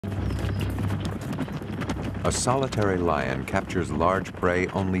A solitary lion captures large prey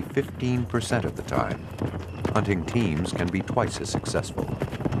only 15% of the time. Hunting teams can be twice as successful.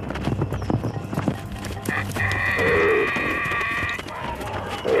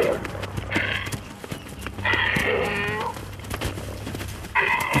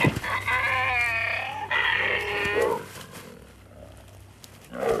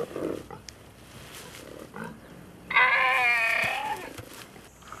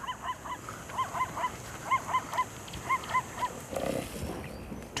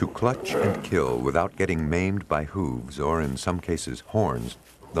 To clutch and kill without getting maimed by hooves or, in some cases, horns,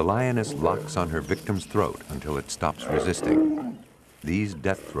 the lioness locks on her victim's throat until it stops resisting. These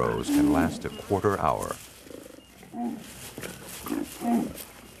death throes can last a quarter hour.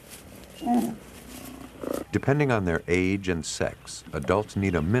 Depending on their age and sex, adults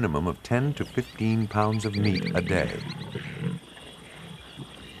need a minimum of 10 to 15 pounds of meat a day.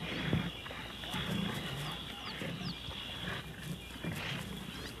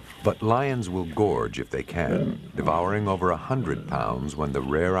 But lions will gorge if they can, devouring over 100 pounds when the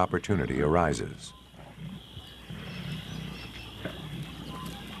rare opportunity arises.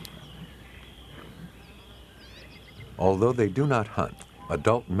 Although they do not hunt,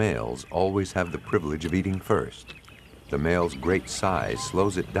 adult males always have the privilege of eating first. The male's great size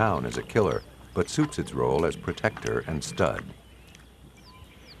slows it down as a killer, but suits its role as protector and stud.